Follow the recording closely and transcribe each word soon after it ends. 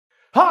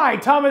Hi,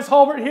 Thomas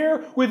Hulbert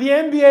here with the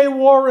MBA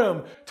War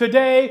Room.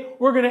 Today,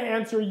 we're going to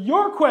answer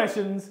your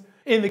questions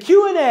in the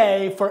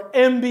Q&A for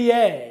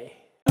MBA.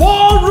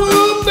 War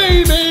Room,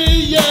 baby,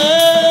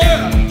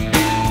 yeah!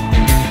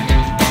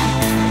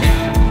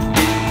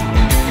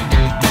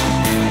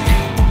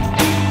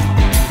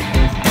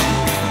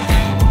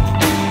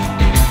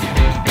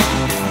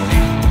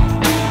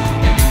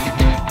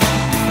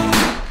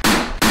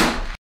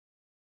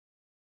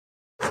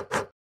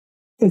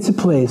 It's a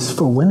place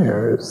for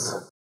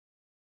winners.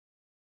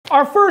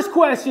 Our first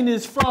question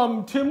is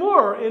from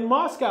Timur in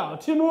Moscow.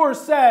 Timur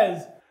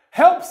says,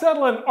 help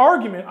settle an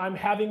argument I'm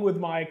having with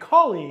my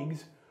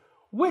colleagues.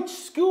 Which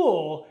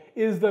school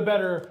is the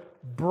better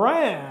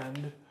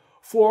brand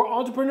for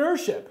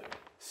entrepreneurship,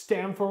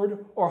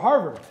 Stanford or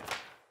Harvard?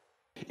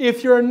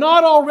 If you're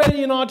not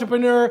already an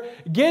entrepreneur,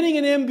 getting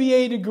an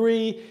MBA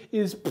degree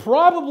is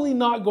probably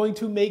not going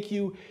to make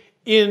you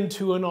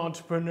into an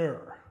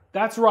entrepreneur.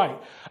 That's right.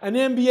 An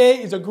MBA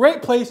is a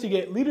great place to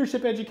get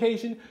leadership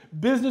education,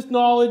 business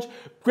knowledge,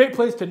 great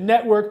place to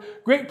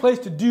network, great place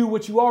to do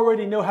what you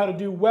already know how to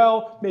do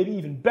well, maybe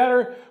even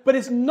better. But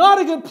it's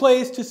not a good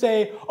place to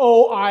say,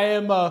 oh,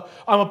 I'm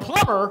a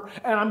plumber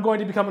and I'm going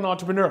to become an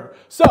entrepreneur.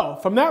 So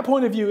from that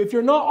point of view, if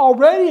you're not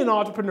already an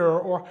entrepreneur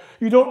or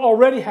you don't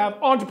already have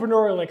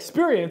entrepreneurial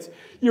experience,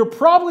 you're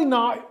probably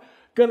not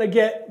going to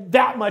get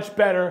that much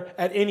better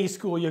at any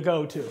school you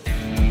go to.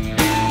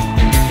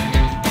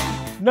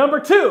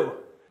 Number two,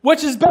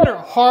 which is better,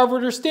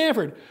 Harvard or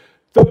Stanford?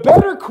 The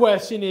better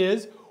question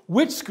is,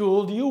 which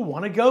school do you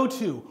want to go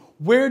to?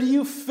 Where do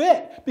you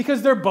fit?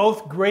 Because they're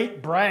both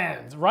great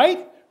brands,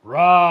 right?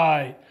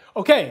 Right.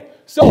 Okay,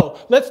 so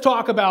let's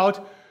talk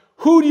about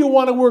who do you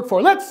want to work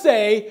for. Let's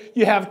say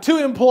you have two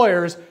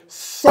employers,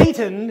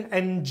 Satan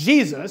and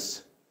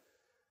Jesus,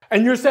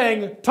 and you're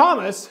saying,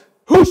 Thomas,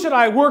 who should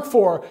I work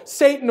for,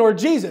 Satan or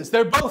Jesus?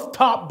 They're both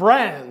top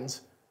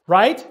brands,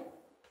 right?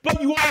 But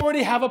you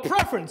already have a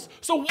preference.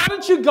 So why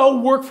don't you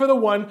go work for the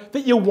one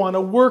that you want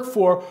to work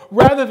for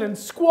rather than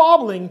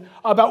squabbling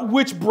about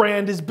which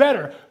brand is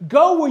better?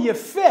 Go where you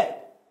fit.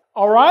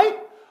 All right?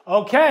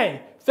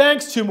 Okay.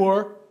 Thanks,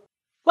 Timur.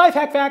 Life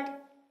hack fact.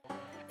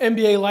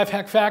 MBA life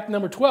hack fact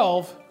number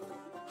 12.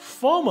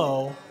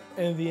 FOMO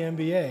and the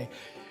MBA.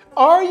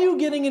 Are you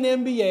getting an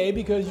MBA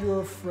because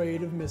you're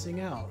afraid of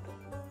missing out?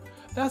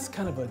 That's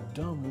kind of a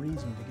dumb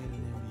reason to get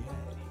an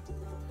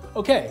MBA.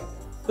 Okay.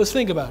 Let's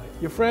think about it.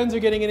 Your friends are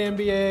getting an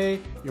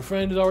MBA, your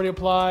friend has already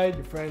applied,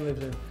 your friend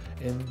lives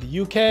in the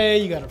UK,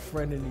 you got a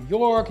friend in New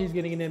York, he's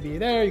getting an MBA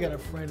there, you got a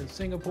friend in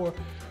Singapore.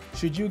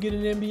 Should you get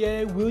an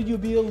MBA? Will you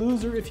be a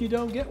loser if you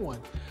don't get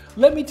one?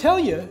 Let me tell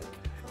you,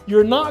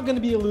 you're not going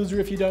to be a loser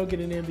if you don't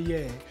get an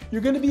MBA.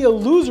 You're going to be a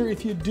loser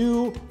if you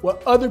do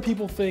what other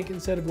people think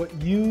instead of what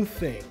you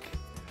think.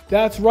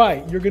 That's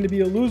right. You're going to be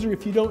a loser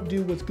if you don't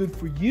do what's good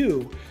for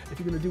you, if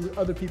you're going to do what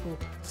other people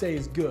say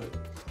is good.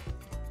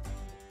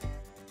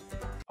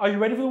 Are you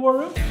ready for the war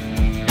room?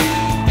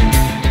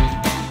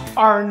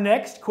 Our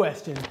next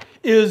question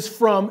is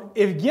from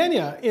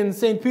Evgenia in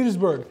St.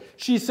 Petersburg.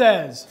 She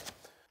says,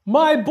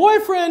 my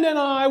boyfriend and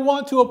I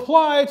want to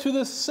apply to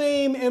the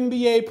same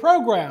MBA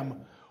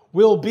program.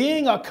 Will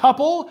being a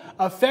couple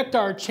affect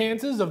our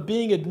chances of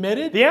being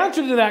admitted? The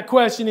answer to that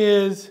question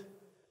is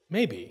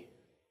maybe.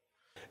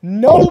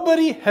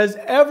 Nobody has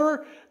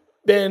ever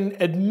been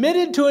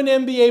admitted to an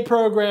MBA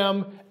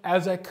program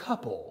as a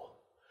couple.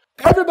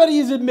 Everybody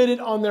is admitted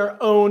on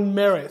their own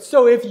merit.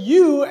 So if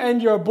you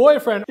and your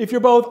boyfriend, if you're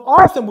both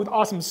awesome with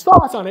awesome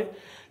sauce on it,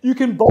 you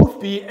can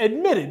both be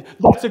admitted.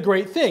 That's a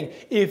great thing.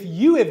 If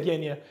you,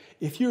 Evgenia,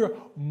 if you're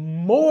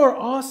more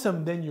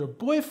awesome than your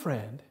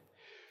boyfriend,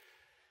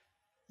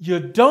 you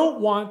don't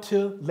want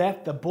to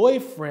let the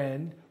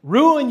boyfriend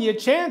ruin your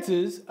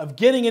chances of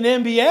getting an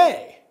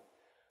MBA.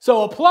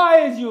 So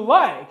apply as you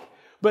like,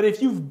 but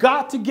if you've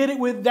got to get it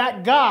with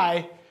that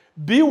guy,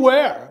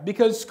 beware,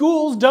 because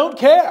schools don't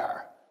care.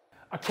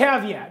 A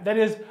caveat, that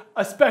is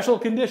a special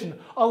condition.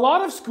 A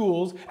lot of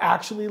schools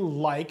actually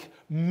like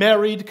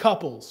married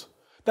couples.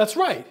 That's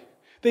right,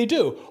 they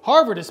do.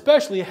 Harvard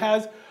especially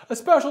has a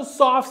special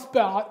soft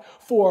spot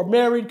for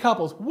married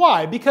couples.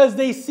 Why? Because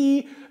they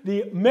see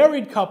the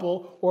married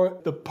couple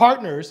or the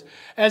partners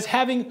as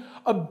having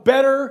a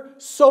better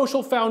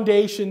social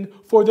foundation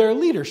for their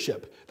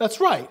leadership.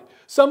 That's right.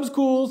 Some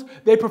schools,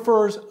 they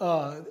prefer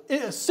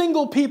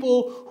single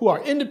people who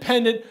are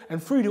independent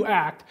and free to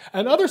act,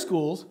 and other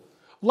schools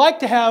like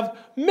to have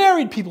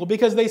married people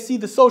because they see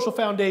the social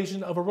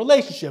foundation of a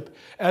relationship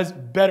as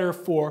better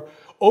for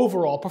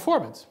overall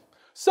performance.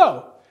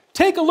 So,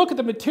 take a look at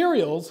the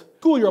materials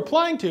school you're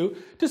applying to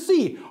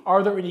see,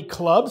 are there any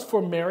clubs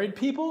for married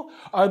people?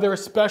 Are there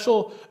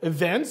special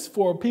events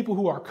for people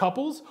who are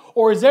couples?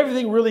 Or is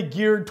everything really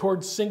geared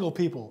towards single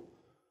people?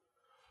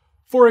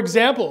 For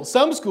example,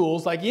 some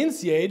schools like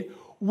INSEAD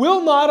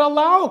will not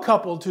allow a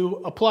couple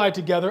to apply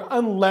together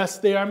unless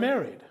they are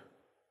married.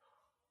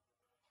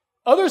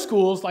 Other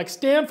schools, like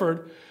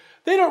Stanford,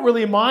 they don't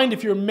really mind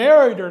if you're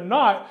married or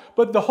not,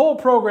 but the whole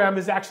program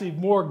is actually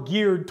more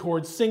geared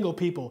towards single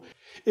people.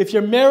 If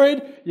you're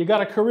married, you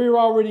got a career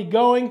already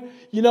going,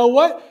 you know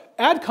what?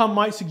 AdCom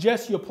might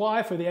suggest you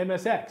apply for the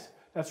MSX.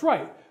 That's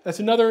right. That's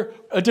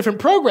a different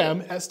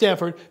program at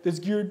Stanford that's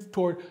geared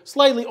toward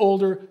slightly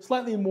older,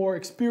 slightly more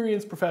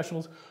experienced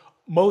professionals,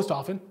 most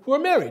often who are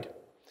married.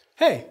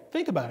 Hey,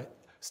 think about it.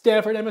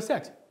 Stanford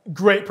MSX,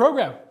 great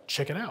program.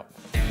 Check it out.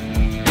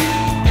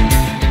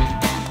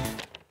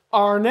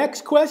 Our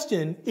next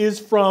question is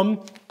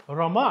from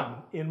Roman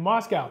in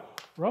Moscow.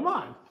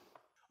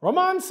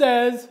 Roman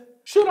says,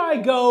 should I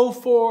go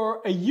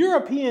for a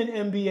European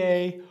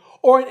MBA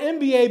or an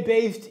MBA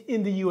based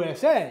in the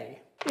USA?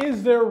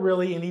 Is there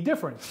really any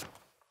difference?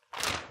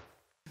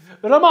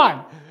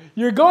 Roman,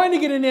 you're going to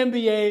get an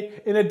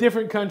MBA in a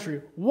different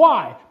country.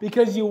 Why?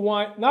 Because you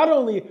want not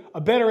only a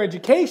better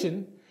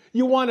education,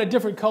 you want a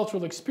different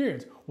cultural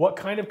experience. What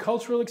kind of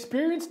cultural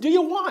experience do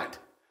you want?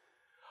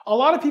 A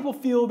lot of people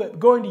feel that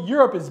going to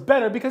Europe is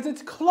better because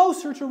it's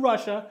closer to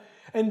Russia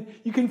and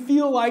you can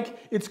feel like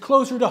it's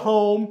closer to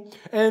home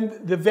and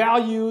the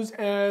values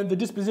and the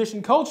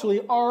disposition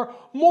culturally are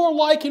more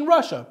like in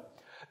Russia.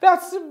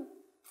 That's a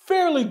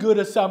fairly good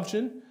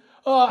assumption.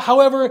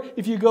 However,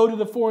 if you go to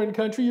the foreign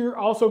country, you're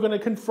also going to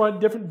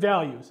confront different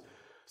values.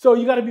 So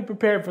you got to be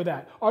prepared for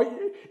that.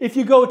 If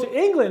you go to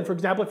England, for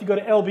example, if you go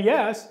to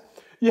LBS,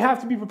 you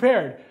have to be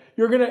prepared.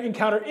 You're going to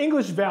encounter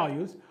English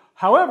values.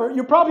 However,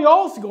 you're probably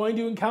also going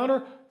to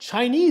encounter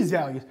Chinese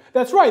values.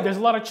 That's right, there's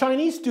a lot of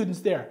Chinese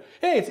students there.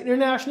 Hey, it's an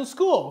international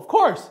school, of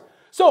course.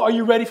 So are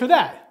you ready for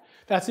that?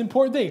 That's an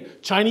important thing.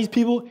 Chinese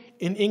people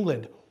in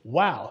England.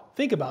 Wow,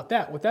 think about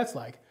that, what that's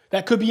like.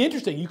 That could be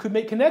interesting. You could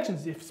make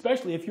connections,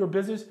 especially if your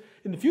business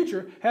in the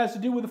future has to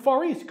do with the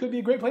Far East. It could be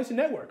a great place to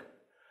network.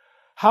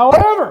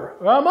 However,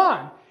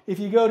 Rahman, if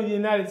you go to the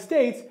United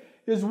States,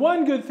 there's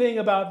one good thing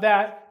about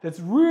that that's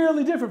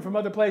really different from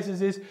other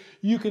places is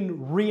you can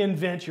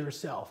reinvent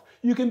yourself.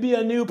 You can be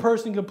a new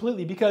person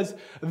completely because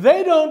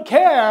they don't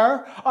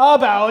care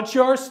about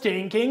your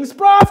stinking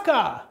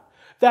spravka.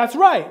 That's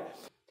right.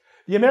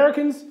 The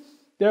Americans,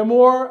 they're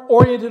more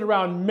oriented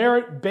around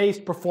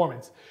merit-based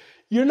performance.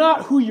 You're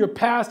not who your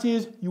past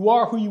is, you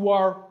are who you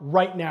are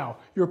right now,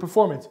 your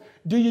performance.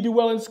 Do you do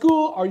well in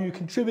school? Are you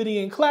contributing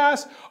in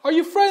class? Are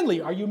you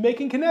friendly? Are you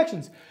making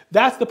connections?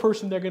 That's the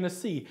person they're going to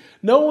see.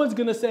 No one's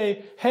going to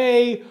say,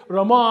 hey,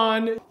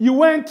 Roman, you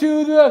went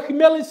to the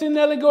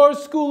Khmelnytskyi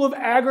School of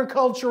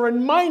Agriculture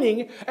and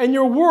Mining, and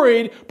you're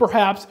worried,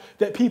 perhaps,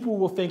 that people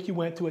will think you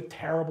went to a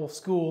terrible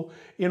school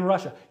in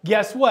Russia.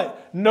 Guess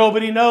what?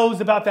 Nobody knows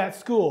about that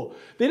school.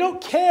 They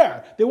don't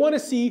care. They want to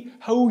see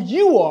who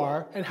you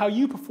are and how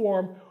you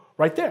perform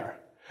right there.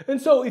 And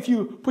so if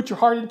you put your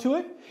heart into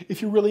it,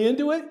 if you're really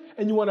into it,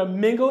 and you want to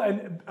mingle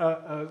and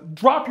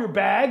drop your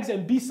bags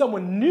and be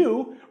someone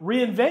new,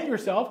 reinvent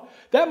yourself,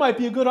 that might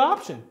be a good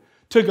option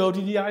to go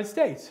to the United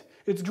States.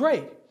 It's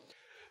great.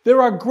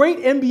 There are great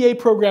MBA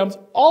programs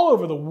all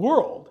over the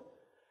world.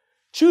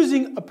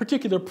 Choosing a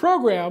particular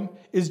program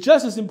is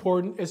just as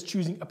important as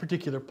choosing a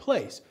particular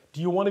place. Do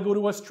you want to go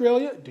to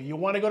Australia? Do you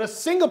want to go to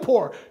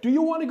Singapore? Do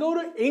you want to go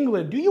to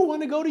England? Do you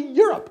want to go to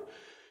Europe?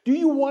 Do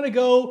you want to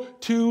go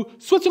to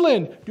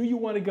Switzerland? Do you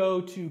want to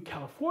go to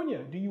California?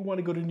 Do you want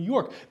to go to New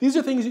York? These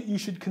are things that you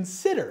should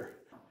consider.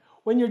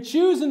 When you're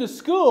choosing a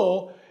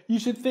school, you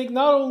should think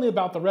not only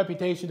about the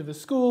reputation of the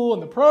school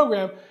and the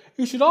program,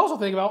 you should also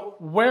think about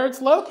where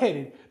it's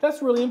located.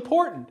 That's really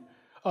important.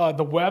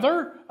 The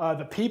weather,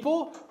 the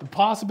people, the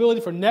possibility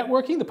for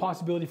networking, the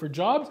possibility for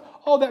jobs,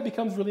 all that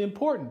becomes really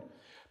important.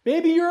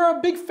 Maybe you're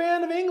a big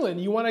fan of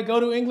England. You want to go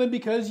to England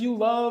because you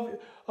love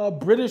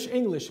British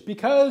English,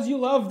 because you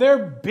love their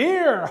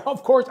beer,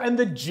 of course, and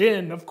the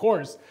gin, of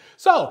course.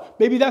 So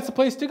maybe that's the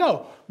place to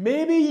go.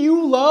 Maybe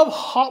you love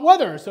hot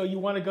weather, so you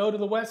want to go to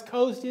the West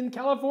Coast in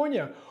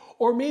California.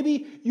 Or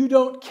maybe you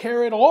don't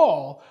care at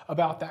all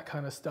about that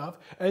kind of stuff,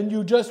 and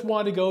you just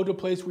want to go to a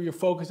place where you're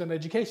focused on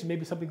education.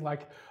 Maybe something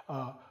like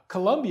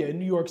Columbia in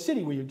New York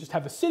City, where you just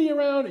have the city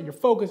around and you're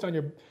focused on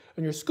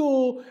your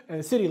school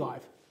and city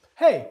life.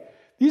 Hey,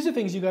 these are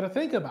things you got to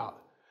think about.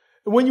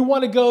 When you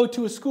want to go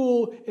to a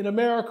school in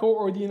America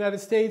or the United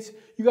States,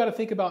 you got to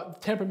think about the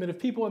temperament of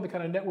people and the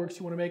kind of networks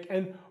you want to make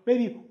and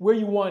maybe where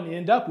you want to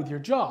end up with your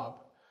job.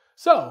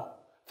 So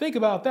think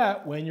about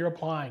that when you're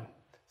applying.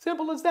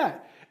 Simple as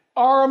that.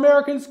 Are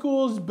American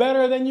schools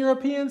better than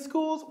European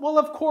schools? Well,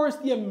 of course,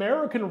 the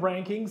American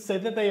rankings say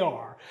that they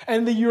are.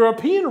 And the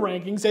European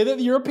rankings say that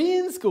the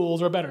European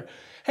schools are better.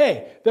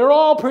 Hey, they're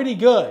all pretty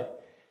good.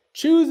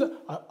 Choose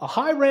a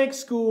high-ranked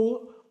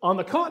school on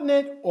the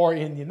continent or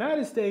in the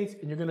United States,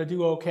 and you're going to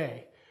do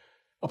okay.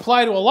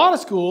 Apply to a lot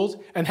of schools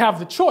and have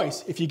the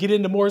choice. If you get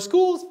into more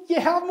schools, you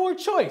have more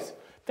choice.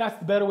 That's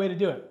the better way to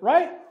do it,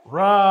 right?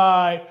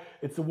 Right.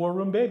 It's the War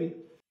Room, baby.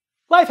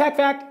 Life hack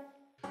fact.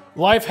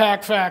 Life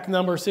hack fact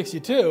number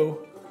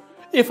 62.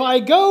 If I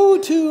go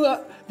to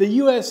the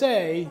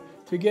USA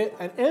to get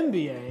an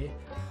MBA,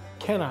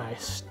 can I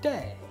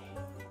stay?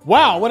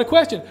 Wow, what a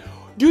question.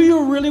 Do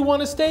you really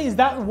want to stay? Is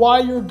that why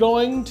you're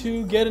going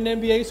to get an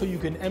MBA, so you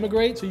can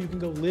emigrate, so you can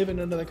go live in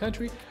another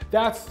country?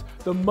 That's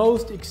the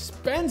most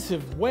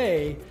expensive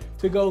way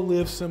to go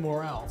live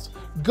somewhere else.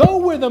 Go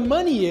where the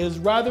money is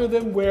rather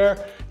than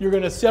where you're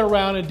going to sit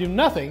around and do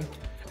nothing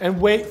and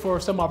wait for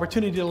some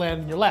opportunity to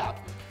land in your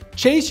lap.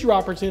 Chase your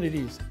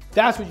opportunities.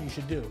 That's what you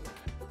should do.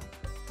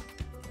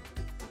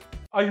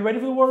 Are you ready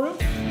for the war room?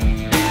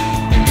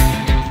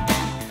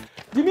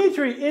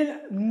 Dmitry in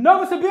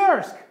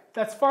Novosibirsk,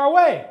 that's far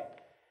away.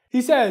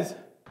 He says,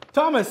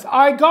 Thomas,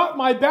 I got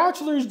my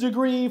bachelor's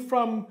degree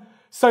from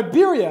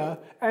Siberia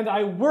and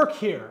I work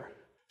here.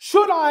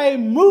 Should I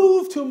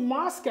move to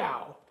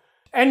Moscow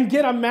and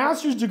get a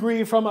master's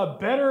degree from a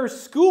better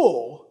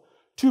school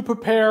to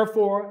prepare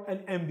for an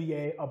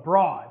MBA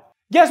abroad?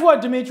 Guess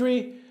what,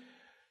 Dmitry?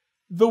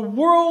 The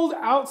world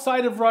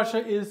outside of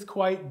Russia is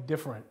quite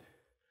different.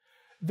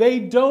 They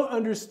don't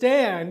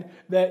understand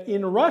that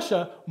in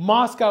Russia,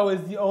 Moscow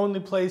is the only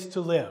place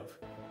to live.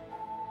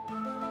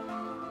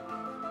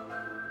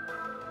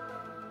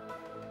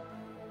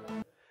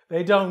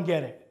 They don't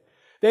get it.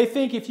 They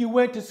think if you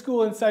went to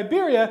school in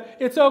Siberia,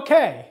 it's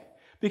okay,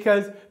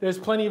 because there's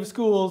plenty of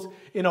schools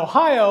in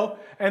Ohio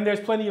and there's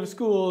plenty of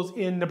schools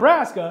in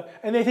Nebraska,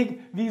 and they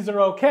think these are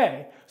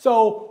okay.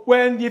 So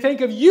when you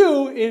think of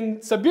you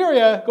in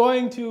Siberia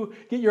going to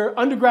get your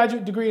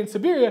undergraduate degree in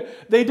Siberia,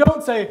 they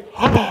don't say,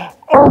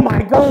 oh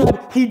my God,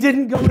 he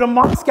didn't go to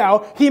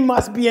Moscow, he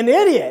must be an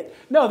idiot.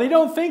 No, they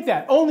don't think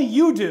that. Only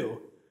you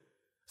do.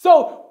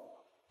 So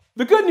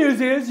the good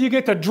news is you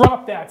get to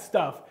drop that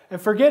stuff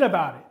and forget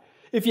about it.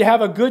 If you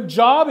have a good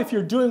job, if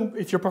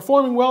you're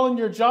performing well in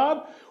your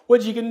job,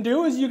 what you can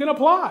do is you can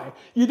apply.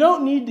 You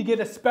don't need to get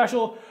a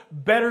special,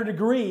 better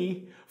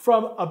degree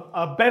from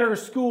a better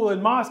school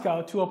in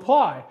Moscow to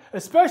apply,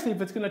 especially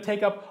if it's going to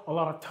take up a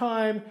lot of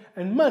time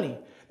and money.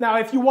 Now,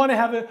 if you want to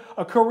have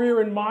a career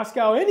in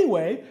Moscow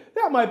anyway,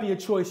 that might be a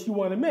choice you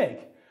want to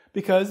make.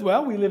 Because,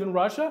 well, we live in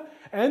Russia,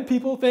 and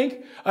people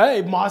think,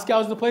 hey,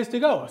 Moscow's the place to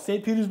go.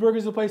 St. Petersburg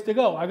is the place to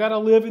go. I got to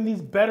live in these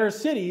better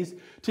cities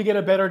to get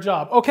a better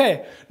job.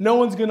 Okay, no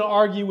one's going to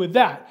argue with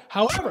that.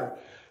 However,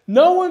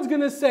 no one's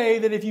going to say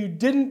that if you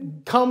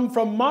didn't come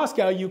from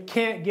Moscow, you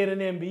can't get an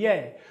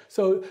MBA.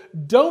 So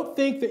don't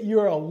think that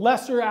you're a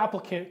lesser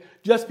applicant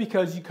just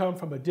because you come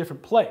from a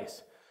different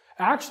place.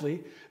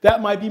 Actually, that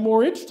might be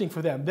more interesting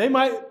for them. They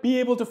might be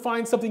able to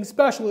find something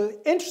special and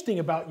interesting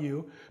about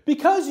you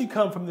because you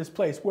come from this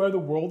place where the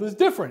world is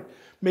different.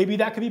 Maybe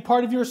that could be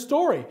part of your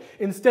story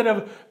instead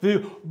of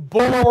the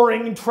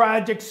boring,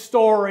 tragic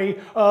story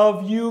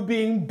of you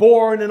being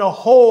born in a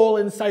hole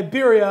in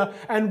Siberia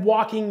and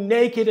walking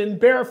naked and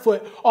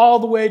barefoot all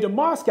the way to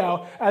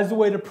Moscow as a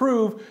way to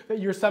prove that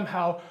you're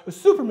somehow a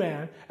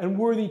Superman and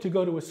worthy to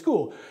go to a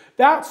school.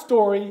 That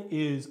story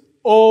is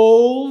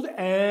old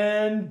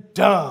and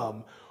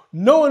dumb.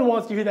 No one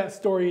wants to hear that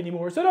story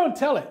anymore, so don't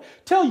tell it.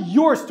 Tell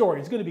your story.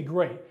 It's going to be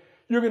great.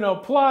 You're going to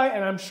apply,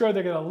 and I'm sure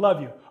they're going to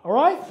love you. All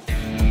right?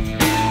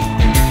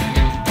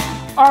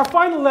 Our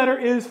final letter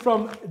is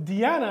from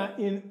Diana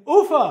in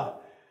Ufa.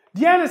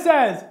 Diana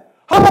says,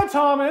 Hi,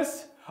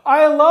 Thomas.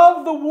 I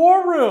love the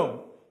war room.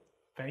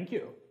 Thank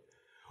you.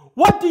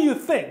 What do you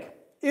think?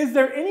 Is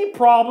there any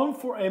problem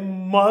for a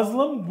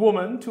Muslim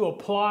woman to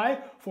apply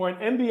for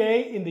an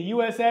MBA in the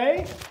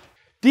USA?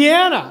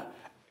 Deanna,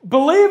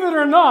 believe it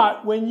or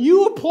not, when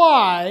you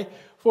apply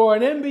for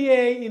an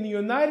MBA in the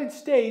United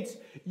States,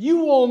 you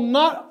will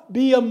not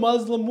be a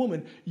Muslim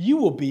woman. You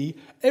will be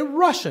a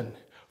Russian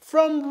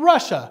from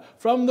Russia,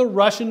 from the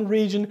Russian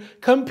region,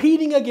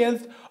 competing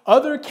against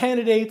other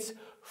candidates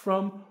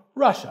from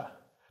Russia.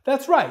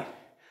 That's right.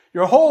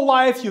 Your whole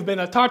life you've been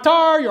a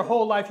Tatar, your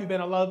whole life you've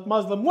been a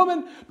Muslim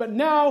woman, but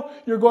now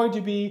you're going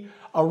to be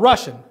a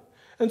Russian.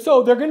 And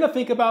so they're going to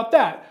think about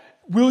that.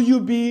 Will you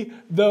be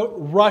the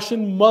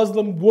Russian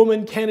Muslim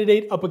woman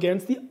candidate up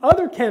against the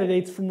other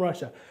candidates from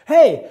Russia?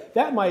 Hey,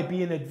 that might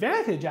be an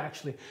advantage,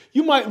 actually.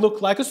 You might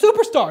look like a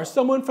superstar,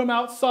 someone from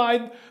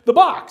outside the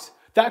box.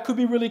 That could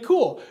be really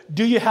cool.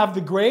 Do you have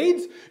the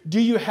grades? Do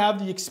you have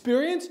the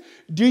experience?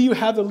 Do you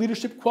have the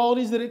leadership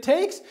qualities that it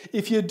takes?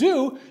 If you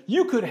do,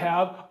 you could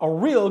have a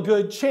real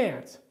good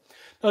chance.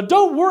 Now,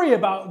 don't worry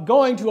about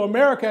going to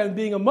America and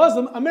being a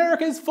Muslim.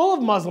 America is full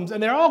of Muslims,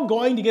 and they're all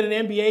going to get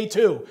an MBA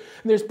too.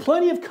 And there's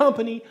plenty of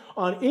company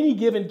on any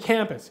given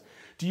campus.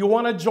 Do you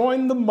want to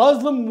join the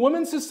Muslim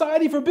Women's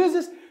Society for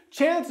Business?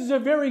 Chances are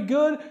very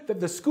good that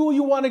the school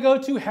you want to go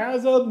to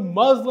has a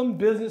Muslim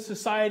Business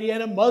Society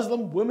and a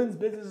Muslim Women's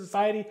Business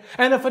Society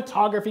and a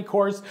photography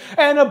course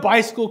and a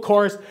bicycle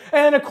course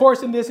and a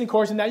course in this and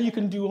course in that. You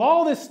can do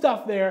all this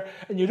stuff there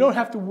and you don't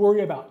have to worry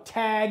about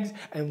tags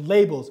and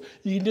labels.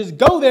 You can just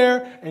go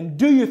there and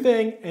do your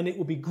thing and it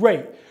will be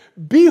great.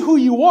 Be who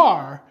you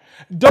are.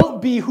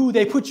 Don't be who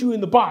they put you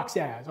in the box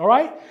as, all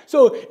right?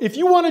 So if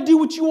you want to do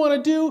what you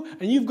want to do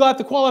and you've got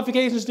the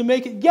qualifications to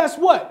make it, guess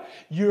what?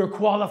 You're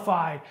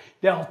qualified.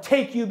 They'll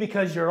take you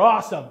because you're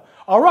awesome.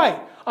 All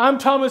right, I'm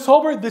Thomas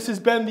Holbert. This has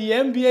been the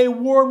MBA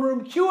War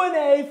Room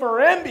Q&A for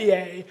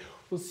MBA.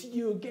 We'll see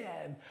you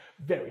again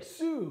very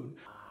soon.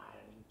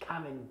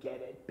 Come and get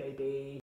it, baby.